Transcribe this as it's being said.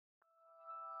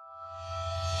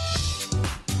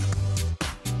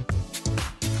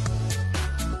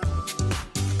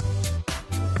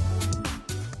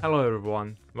Hello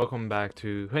everyone, welcome back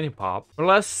to Huniepop.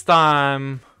 Last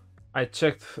time I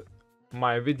checked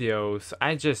my videos,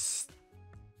 I just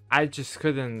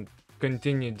couldn't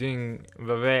continue doing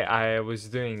the way I was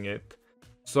doing it.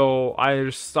 So I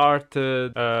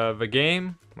restarted the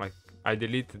game, like I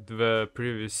deleted the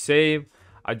previous save.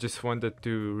 I just wanted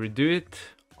to redo it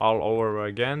all over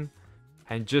again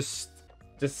and just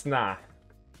nah.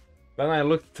 Then I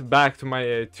looked back to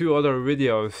my two other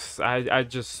videos. I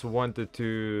just wanted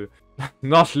to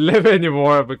not live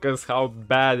anymore because how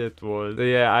bad it was. So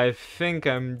yeah, I think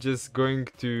I'm just going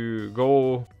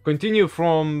to continue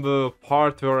from the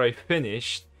part where I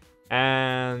finished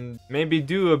and maybe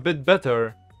do a bit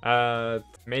better at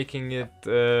making it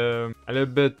a little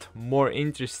bit more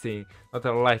interesting, not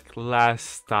like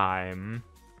last time.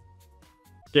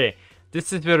 Okay.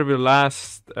 This is where we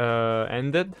last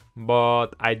ended, but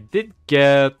I did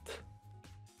get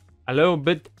a little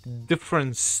bit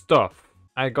different stuff.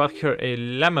 I got here a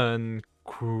lemon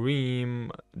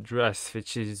cream dress,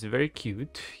 which is very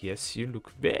cute. Yes, you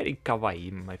look very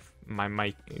kawaii,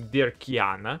 my dear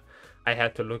Kiana. I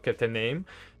had to look at the name.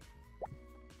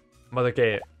 But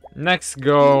okay, next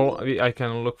girl I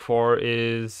can look for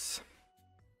is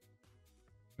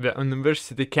the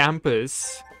university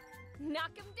campus.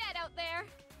 Knock him dead out there.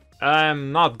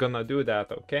 I'm not gonna do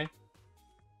that, okay?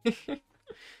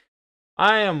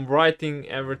 I am writing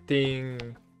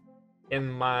everything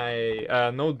in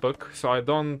my notebook so I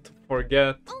don't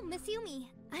forget. Oh, Miss Yumi,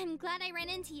 I'm glad I ran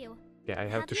into you. Yeah, I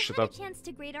have to shut Have up. you had a chance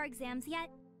to grade our exams yet?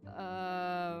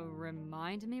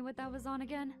 Remind me what that was on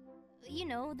again? You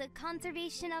know, the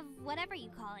conservation of whatever you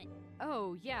call it.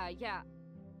 Oh, yeah.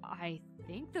 I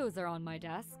think those are on my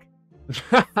desk.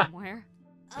 Somewhere.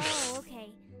 Oh, okay.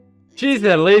 She's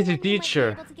a lazy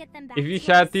teacher. If you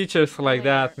had teachers like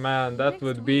that, Later. man, that Next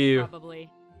would week, be probably.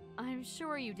 I'm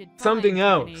sure you did fine, something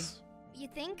Tiffany. else. You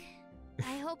think?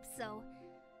 I hope so.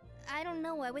 I don't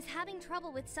know, I was having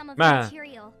trouble with some of Man. the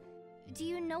material. Do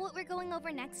you know what we're going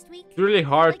over next week? It's really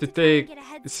hard to I'd like try and take get a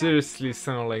head start. seriously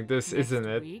something like this, Next isn't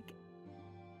it? week?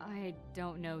 I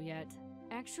don't know yet.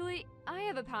 Actually, I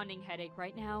have a pounding headache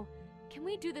right now. Can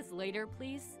we do this later,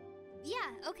 please? Yeah,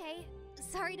 okay.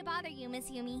 Sorry to bother you, Miss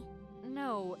Yumi.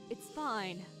 No, it's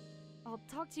fine. I'll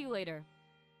talk to you later.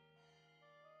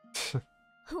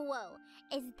 Whoa,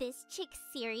 is this chick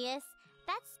serious?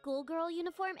 That schoolgirl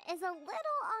uniform is a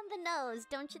little on the nose,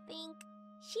 don't you think?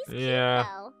 She's Yeah.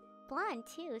 cute though. Blonde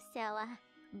too, so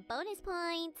bonus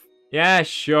points. Yeah,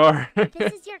 sure.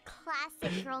 This is your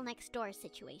classic girl next door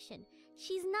situation.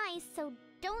 She's nice, so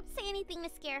don't say anything to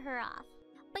scare her off.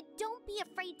 But don't be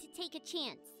afraid to take a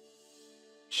chance.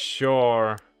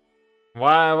 Sure.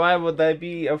 Why would I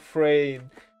be afraid?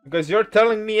 Because you're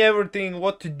telling me everything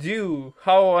what to do.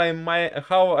 How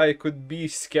I could be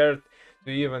scared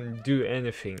to even do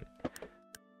anything.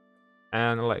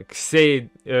 And like say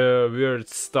weird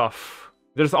stuff.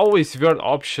 There's always weird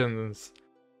options.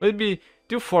 It'd be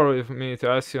too far with me to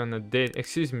ask you on a date.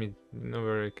 Excuse me, no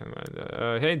very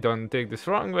command. Hey, don't take this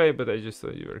wrong way, but I just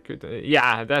thought you were cute.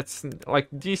 Yeah, that's like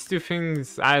these two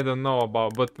things I don't know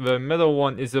about, but the middle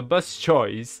one is the best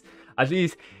choice. At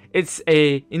least it's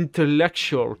a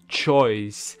intellectual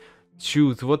choice.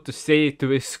 Choose what to say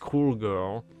to a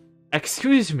schoolgirl.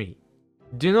 Excuse me,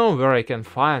 do you know where I can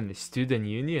find the student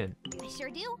union? I sure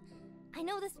do. I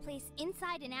know this place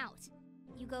inside and out.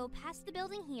 You go past the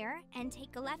building here and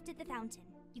take a left at the fountain.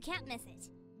 You can't miss it.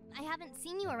 I haven't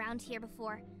seen you around here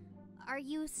before. Are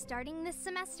you starting this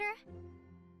semester?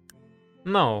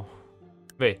 No.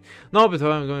 Wait. No, but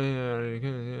I'm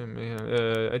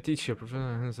going. I teach you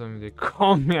professor. They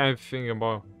call me. I'm thinking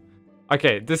about.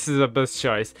 Okay, this is the best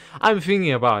choice. I'm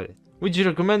thinking about it. Would you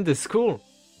recommend this school?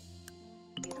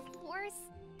 Of course.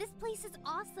 This place is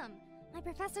awesome. My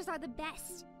professors are the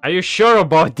best. Are you sure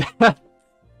about that?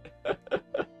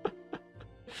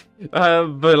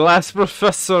 The last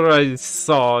professor I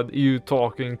saw you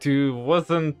talking to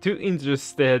wasn't too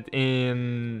interested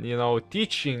in, you know,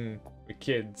 teaching the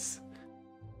kids.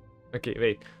 Okay,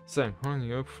 wait. So I'm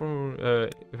you up for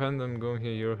if I end up going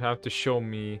here, you have to show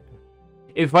me.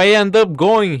 If I end up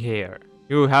going here,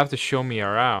 you have to show me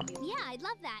around. Yeah, I'd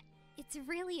love that. It's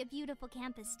really a beautiful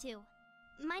campus, too.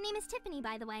 My name is Tiffany,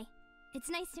 by the way. It's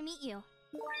nice to meet you.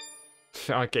 You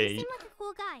Okay. seem like a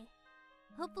cool guy.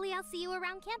 Hopefully I'll see you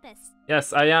around campus.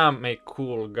 Yes, I am a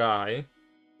cool guy.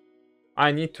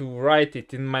 I need to write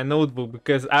it in my notebook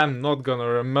because I'm not gonna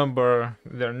remember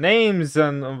their names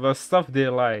and the stuff they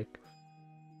like.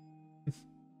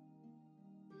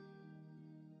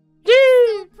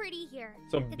 It's so pretty here.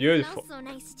 So It beautiful. smells so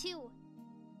nice too.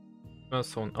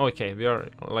 Also, okay, we are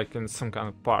like in some kind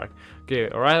of park. Okay,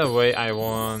 right away I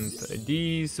want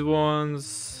these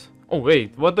ones. Oh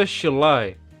wait, what does she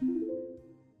like?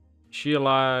 She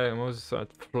like was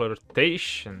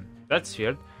flirtation. That's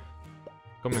weird.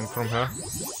 Coming from her.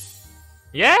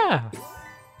 Yeah.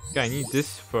 Okay, I need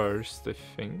this first, I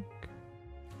think.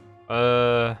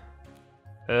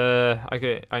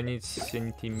 Okay, I need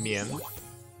sentiment.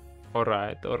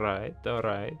 Alright.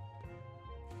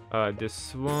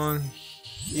 This one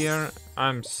here.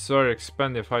 I'm sorry,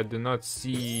 expand if I do not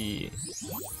see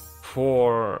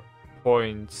 4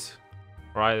 points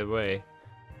right away.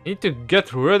 Need to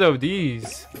get rid of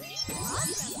these.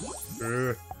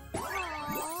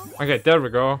 Okay, there we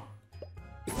go.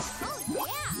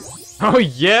 Oh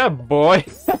yeah, boy.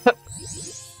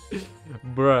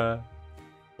 Bruh.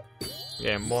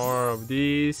 Yeah, more of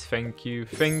these. Thank you.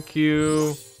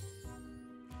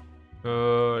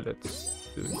 Let's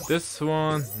do this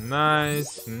one.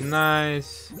 Nice.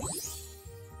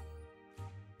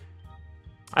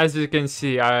 As you can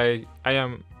see, I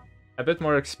am a bit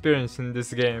more experienced in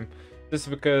this game, just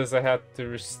because I had to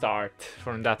restart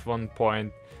from that one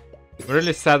point.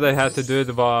 Really sad I had to do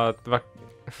it, but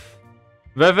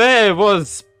the way I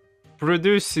was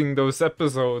producing those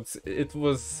episodes, it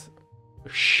was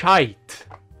shite.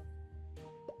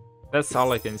 That's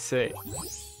all I can say.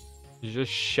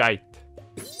 Just shite.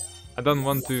 I don't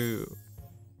want to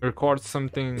record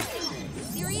something.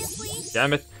 Seriously?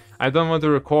 Damn it. I don't want to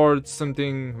record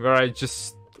something where I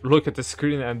just look at the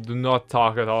screen and do not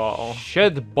talk at all.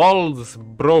 Shit balls,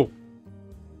 bro.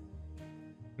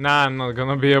 Nah, I'm not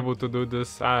gonna be able to do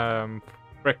this. I'm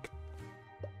fricked.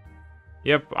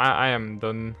 Yep, I am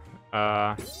done.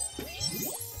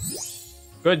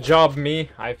 Good job, me.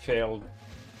 I failed.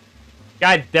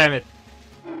 God damn it.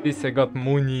 At least I got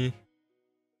money.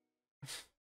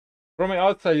 From the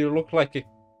outside, you look like a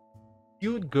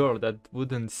cute girl that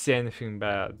wouldn't say anything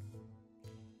bad.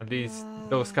 At least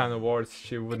those kind of words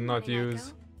she would not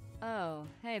use. Oh,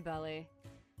 hey, Belly.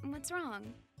 What's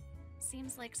wrong?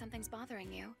 Seems like something's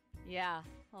bothering you. Yeah,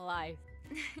 life.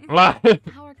 Life!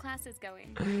 How are classes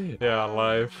going? Yeah,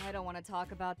 life. I don't want to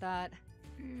talk about that.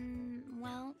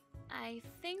 Well, I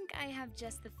think I have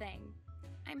just the thing.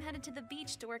 I'm headed to the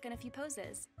beach to work on a few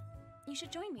poses. You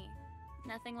should join me.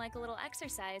 Nothing like a little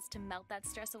exercise to melt that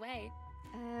stress away.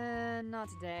 Not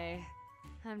today.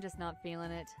 I'm just not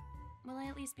feeling it. Will I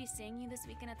at least be seeing you this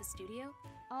weekend at the studio?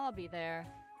 I'll be there.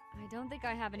 I don't think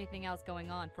I have anything else going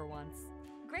on for once.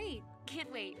 Great!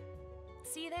 Can't wait.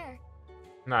 See you there.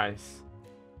 Nice.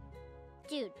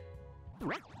 Dude.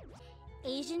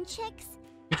 Asian chicks?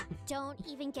 Don't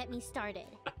even get me started.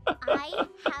 I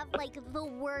have like the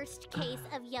worst case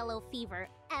of yellow fever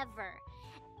ever.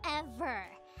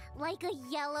 Like a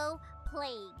yellow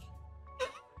plague.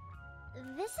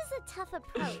 This is a tough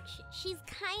approach. She's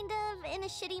kind of in a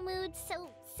shitty mood, so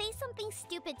say something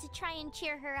stupid to try and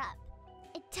cheer her up.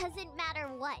 It doesn't matter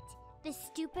what. The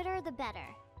stupider, the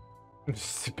better.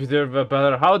 Stupider the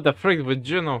better. How the frick would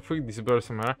you know freak this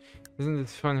person, man? Isn't it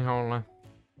funny how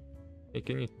hey,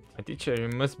 can you a teacher? You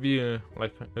must be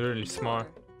like really smart.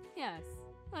 Yes,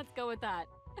 let's go with that.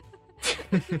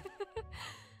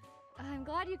 I'm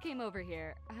glad you came over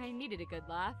here. I needed a good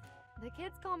laugh. The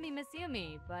kids call me Miss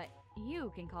Yumi, but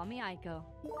you can call me Aiko.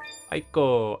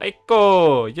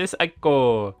 Aiko! Yes,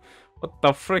 Aiko! What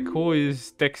the frick? Who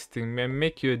is texting me?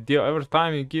 Make you a deal. Every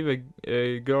time you give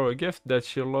a girl a gift that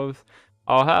she loves,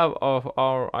 I'll have of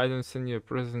our items send you a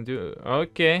present.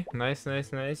 Okay, nice.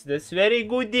 That's very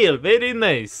good deal. Very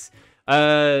nice.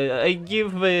 I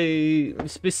give a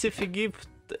specific gift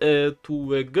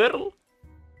to a girl,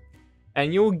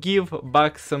 and you give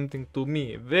back something to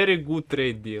me. Very good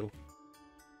trade deal.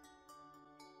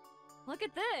 Look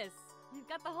at this! We've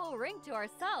got the whole ring to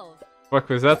ourselves. What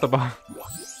was that about?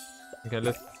 Okay,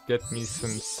 let's get me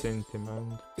some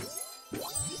sentiment.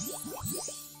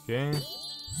 Okay.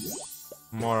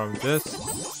 More of this.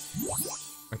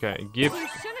 Okay, gift. You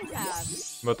shouldn't have.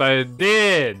 But I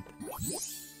did!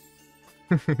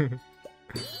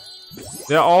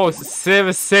 They all say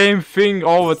the same thing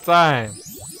all the time.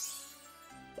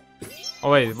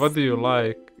 Oh wait, what do you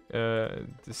like? The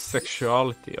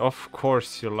sexuality. Of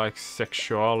course you like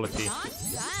sexuality. Not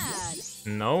bad.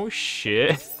 No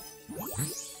shit.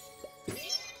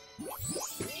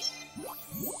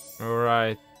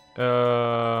 Alright.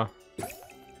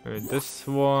 This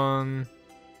one.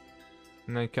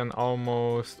 And I can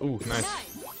almost. Ooh, nice.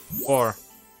 4.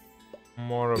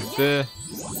 More of this.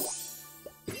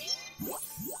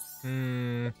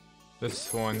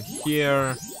 This one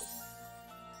here.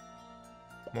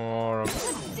 More of...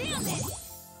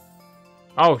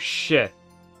 Oh shit.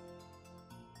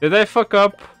 Did I fuck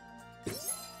up?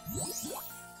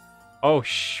 Oh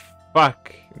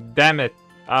fuck. Damn it.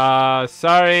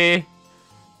 Sorry.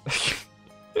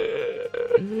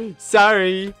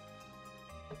 Sorry.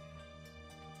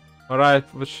 Alright,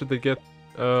 what should I get?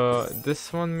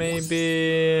 This one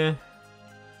maybe.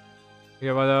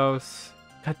 Yeah, what else?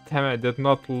 God damn it, I did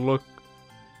not look.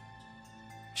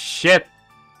 Shit!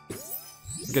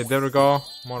 Okay, there we go.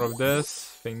 More of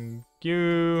this. Thank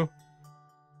you.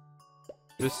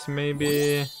 This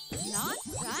maybe. Not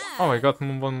bad. Oh, I got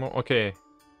one more. Okay.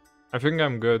 I think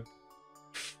I'm good.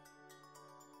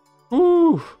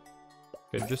 Woo!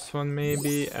 Okay, this one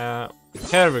maybe.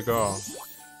 Here we go.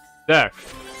 There.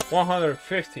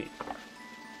 150.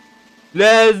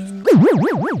 Let's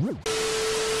go!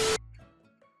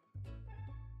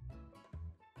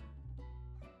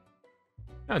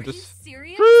 Yeah, Are you just.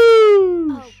 serious?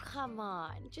 Oh, come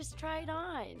on. Just try it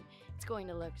on. It's going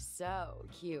to look so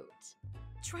cute.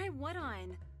 Try what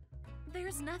on?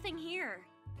 There's nothing here.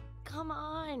 Come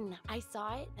on. I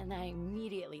saw it and I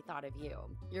immediately thought of you.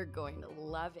 You're going to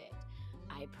love it.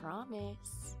 I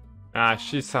promise. Ah,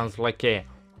 she sounds like a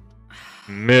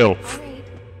MILF. Alright,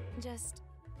 just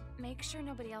make sure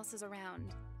nobody else is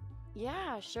around.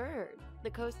 Yeah, sure. The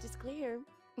coast is clear.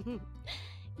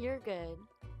 You're good.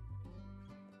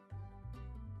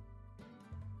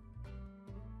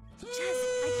 Jess,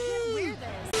 I can't wear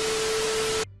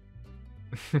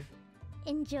this.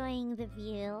 Enjoying the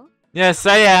view? Yes,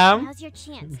 I am. Now's your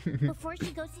chance. Before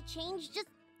she goes to change, just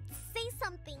say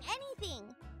something,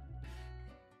 anything.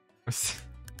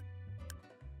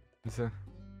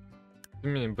 I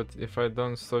mean, but if I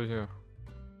don't stop you.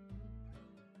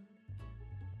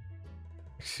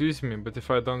 Excuse me, but if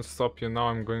I don't stop you now,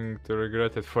 I'm going to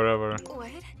regret it forever.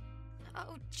 What?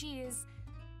 Oh, jeez.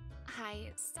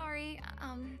 Hi, sorry,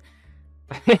 I'm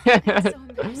so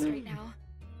embarrassed right now.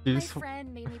 My Jeez.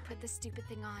 friend made me put this stupid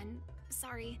thing on.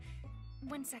 Sorry.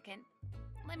 1 second.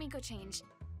 Let me go change.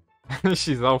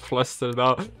 She's all flustered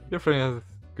out. Your friend has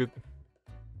good.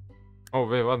 Oh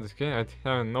wait, what is okay? I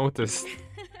haven't noticed.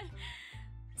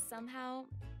 Somehow,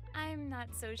 I'm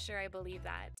not so sure I believe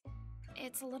that.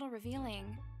 It's a little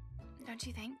revealing, don't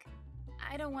you think?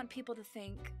 I don't want people to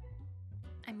think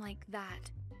I'm like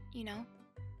that, you know?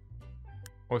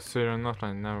 Oh, so you're not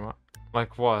like never.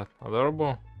 Like what?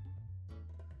 Adorable?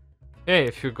 Hey,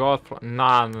 if you got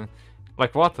nah,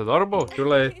 like what? Adorable? You're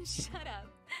like. Shut up.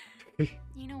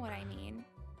 You know what I mean.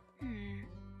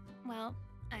 Well,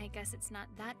 I guess it's not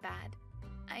that bad.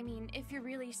 I mean, if you're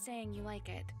really saying you like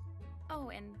it. Oh,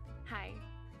 and hi.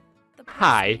 The person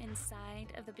Hi.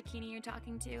 inside of the bikini you're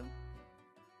talking to,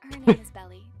 her name is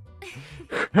Belly.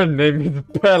 Her name is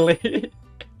Belly.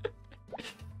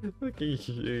 Look at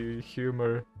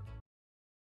humor.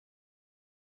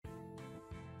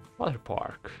 Water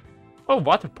park. Oh,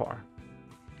 water park.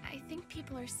 I think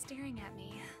people are staring at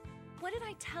me. What did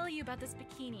I tell you about this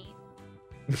bikini?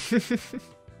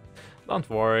 Don't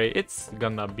worry, it's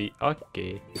gonna be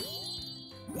okay.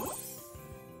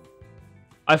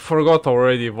 I forgot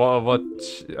already what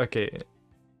okay.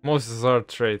 Most are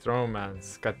trait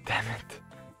romance. God damn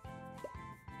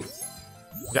it.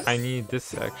 Yeah, I need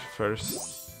this actually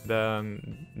first,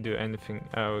 then do anything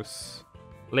else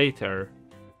later.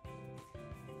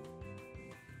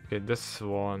 Okay, this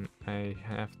one I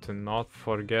have to not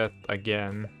forget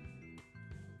again.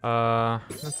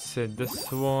 Let's say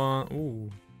this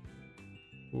one.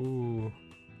 Ooh.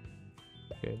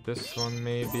 Okay, this one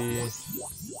maybe.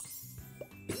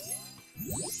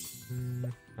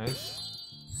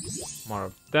 Nice. More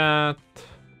of that.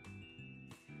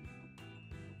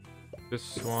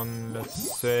 This one,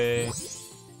 let's say.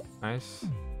 Nice.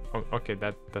 Oh, okay,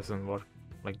 that doesn't work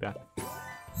like that.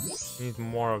 Need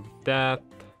more of that.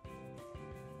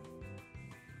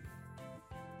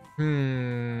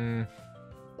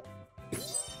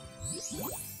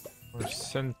 Or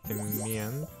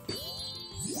sentiment.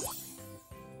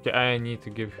 Okay, I need to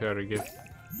give her a gift.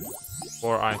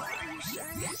 Or I. Are you sure?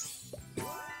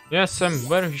 Yes, I'm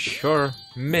very sure,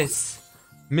 Miss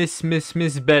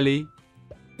Belly.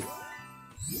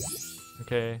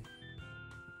 Okay.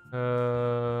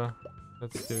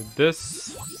 Let's do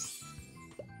this.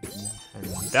 And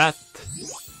that.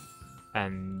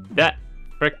 And that.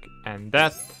 Frick. And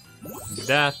that.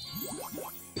 That.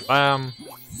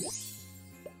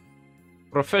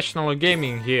 Professional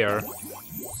gaming here,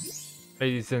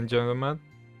 ladies and gentlemen.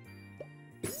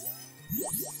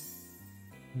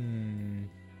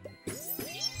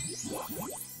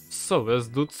 So is,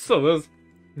 dude, so is.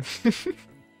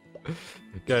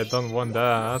 Okay, I don't want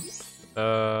that.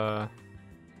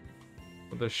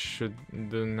 What I should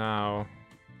do now?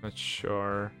 Not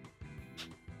sure.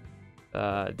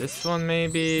 This one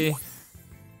maybe.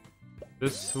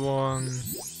 This one.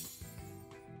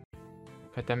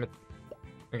 God damn it.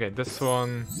 Okay, this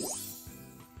one.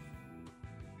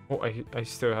 Oh, I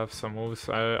still have some moves.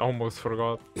 I almost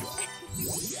forgot.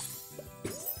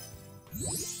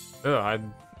 Oh,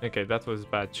 okay, that was a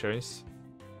bad choice.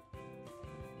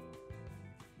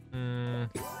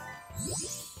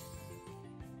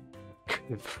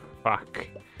 Fuck.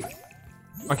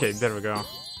 Okay, there we go.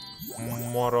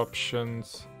 More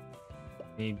options.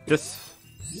 Need this.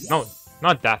 No,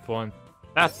 not that one.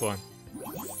 That one.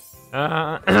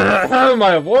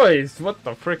 My voice. What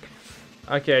the frick?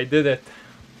 Okay, I did it.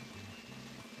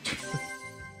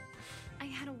 I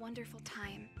had a wonderful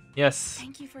time. Yes.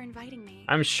 Thank you for inviting me.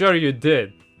 I'm sure you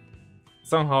did.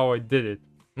 Somehow I did it.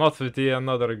 Not with the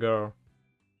another girl.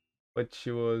 But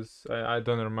she was... I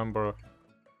don't remember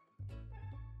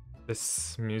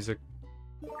this music.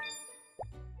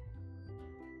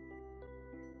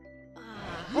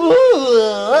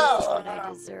 That's what I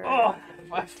deserve. Oh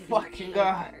my fucking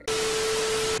god.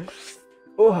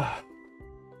 Oh.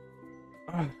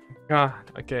 Oh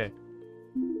god, okay.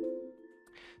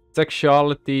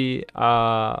 Sexuality,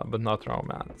 but not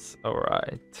romance.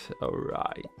 Alright,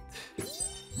 alright.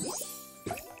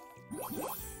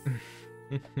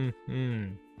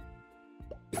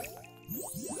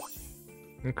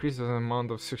 Increase the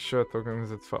amount of sexual tokens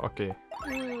that okay.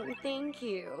 Thank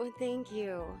you, thank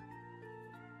you.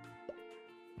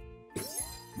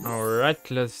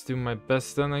 Alright, let's do my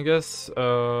best then, I guess.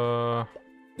 Do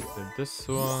this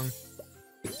one.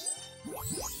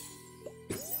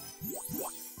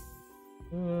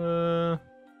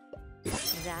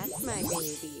 That's my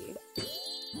baby.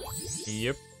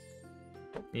 Yep.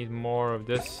 Need more of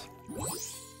this.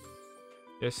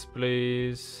 Yes,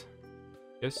 please.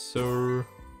 Yes, sir.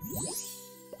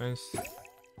 Nice.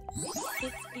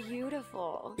 It's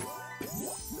beautiful.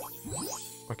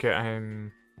 Okay,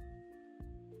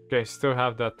 okay, still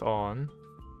have that on.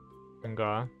 Thank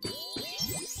God.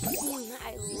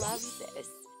 I love this.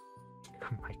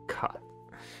 Oh my god.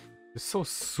 You're so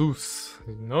sus.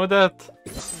 You know that?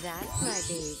 That's my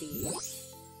baby.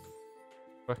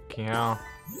 Fucking hell.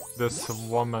 This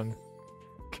woman.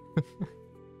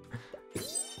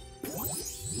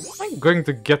 I'm going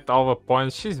to get all the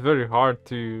points. She's very hard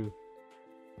to...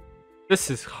 This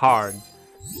is hard.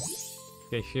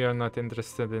 Okay, if you're not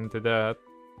interested into that.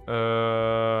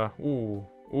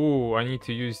 Ooh, I need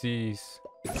to use these.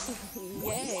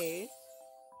 Yay.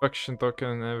 Faction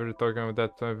token, every token of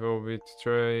that type will be to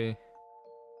try.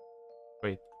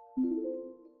 Wait.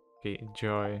 Okay,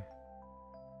 joy.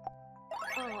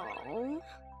 Oh.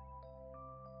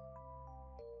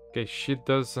 Okay, she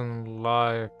doesn't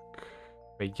like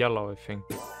the yellow, I think.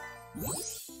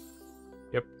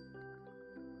 Yep.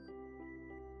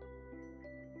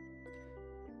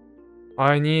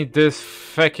 I need this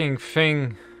fucking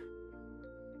thing.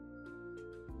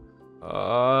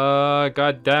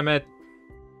 God damn it.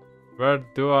 Where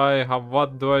do I have,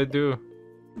 what do I do?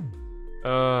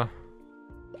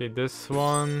 Okay, this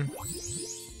one.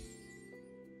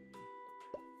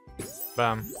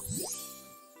 Bam.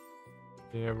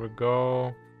 Here we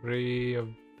go. 3 of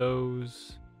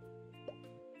those.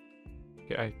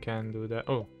 Okay, I can do that.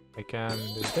 Oh, I can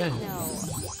do that. No,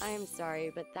 I'm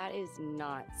sorry, but that is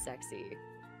not sexy.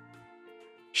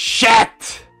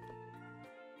 Shit!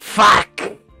 Fuck!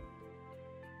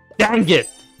 Dang it!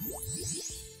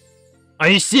 Are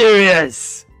you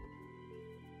serious?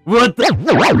 What the?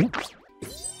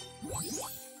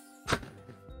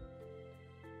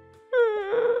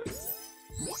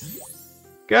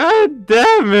 God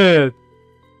damn it!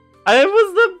 I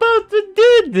was about to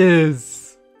do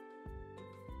this!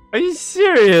 Are you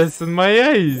serious in my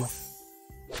eyes?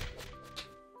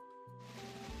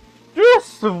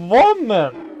 This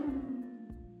woman!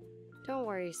 Don't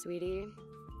worry, sweetie.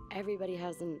 Everybody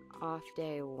has an off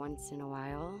day once in a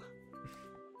while.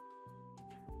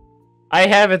 I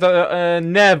have it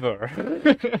never.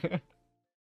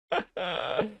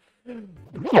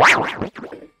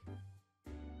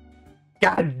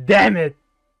 God damn it.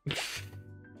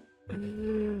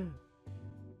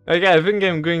 Okay, I think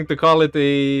I'm going to call it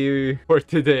a for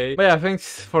today. But yeah,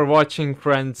 thanks for watching,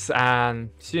 friends, and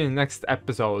see you in the next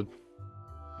episode.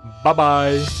 Bye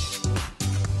bye.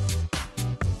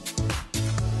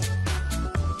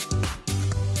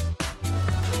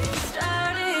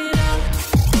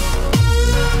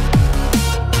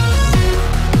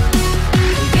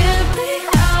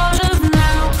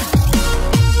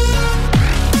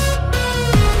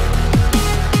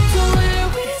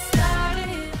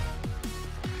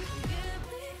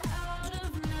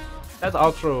 That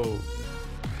outro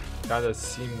gotta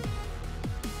seem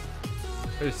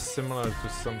Very similar to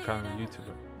some kind of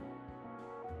YouTuber.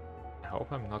 I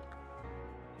hope I'm not.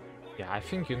 Yeah, I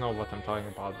think you know what I'm talking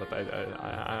about, but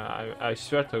I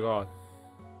swear to God.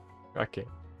 Okay.